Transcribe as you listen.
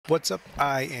What's up?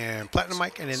 I am Platinum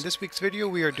Mike, and in this week's video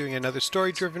we are doing another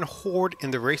story-driven horde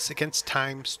in the Race Against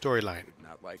Time storyline.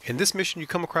 In this mission you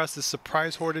come across this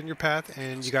surprise horde in your path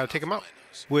and you gotta take them out.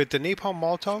 With the napalm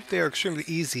molotov, they are extremely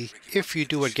easy if you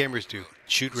do what gamers do,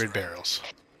 shoot red barrels.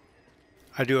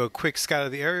 I do a quick scout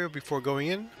of the area before going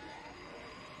in.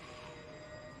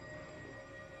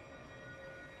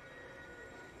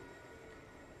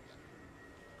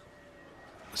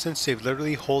 Since they've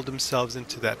literally holed themselves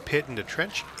into that pit in the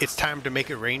trench, it's time to make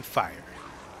it rain fire.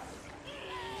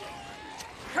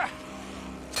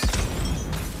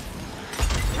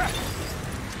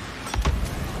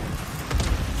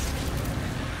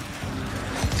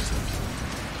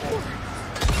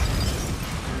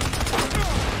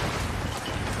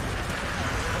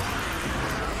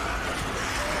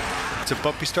 It's a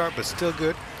bumpy start, but still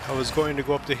good. I was going to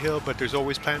go up the hill, but there's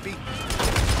always plan B.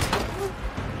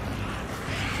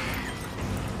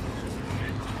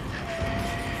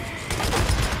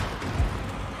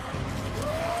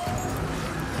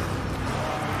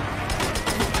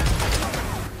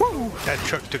 That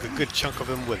truck took a good chunk of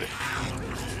them with it.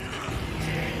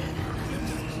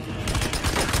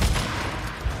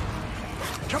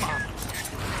 Come on.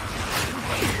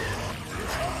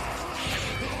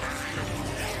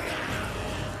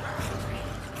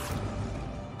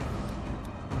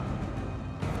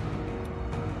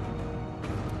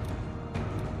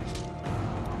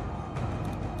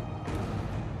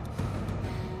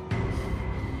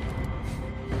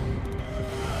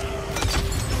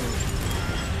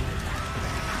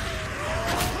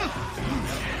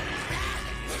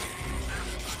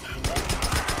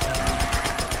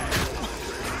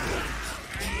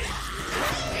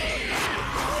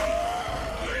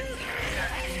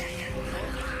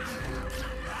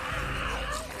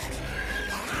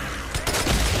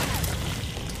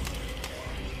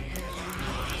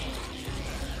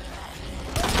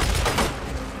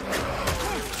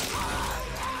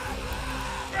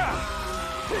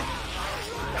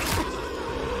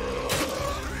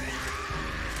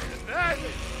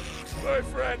 My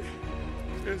friend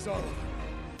is all.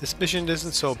 This mission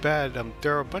isn't so bad.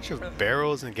 There are a bunch of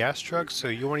barrels and gas trucks, so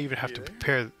you won't even have to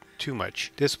prepare too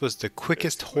much. This was the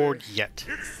quickest horde yet.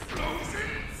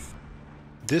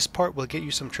 This part will get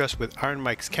you some trust with Iron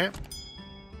Mike's camp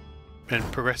and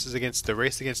progresses against the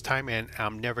Race Against Time and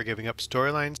I'm Never Giving Up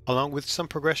storylines, along with some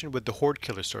progression with the Horde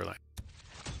Killer storyline.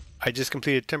 I just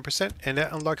completed 10% and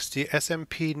that unlocks the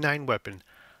SMP-9 weapon.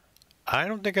 I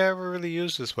don't think I ever really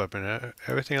used this weapon.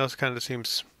 Everything else kind of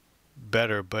seems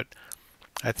better, but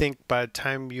I think by the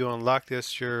time you unlock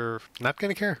this, you're not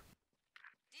going to care.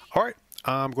 Alright,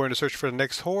 I'm going to search for the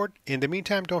next horde. In the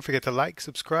meantime, don't forget to like,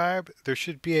 subscribe. There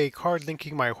should be a card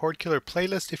linking my Horde Killer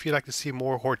playlist if you'd like to see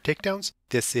more horde takedowns.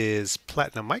 This is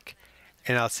Platinum Mike,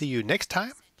 and I'll see you next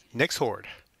time, next horde.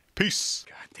 Peace!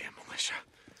 Goddamn militia.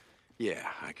 Yeah,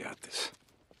 I got this.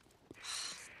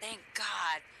 Thank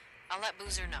God. I'll let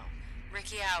Boozer know.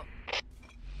 Ricky out.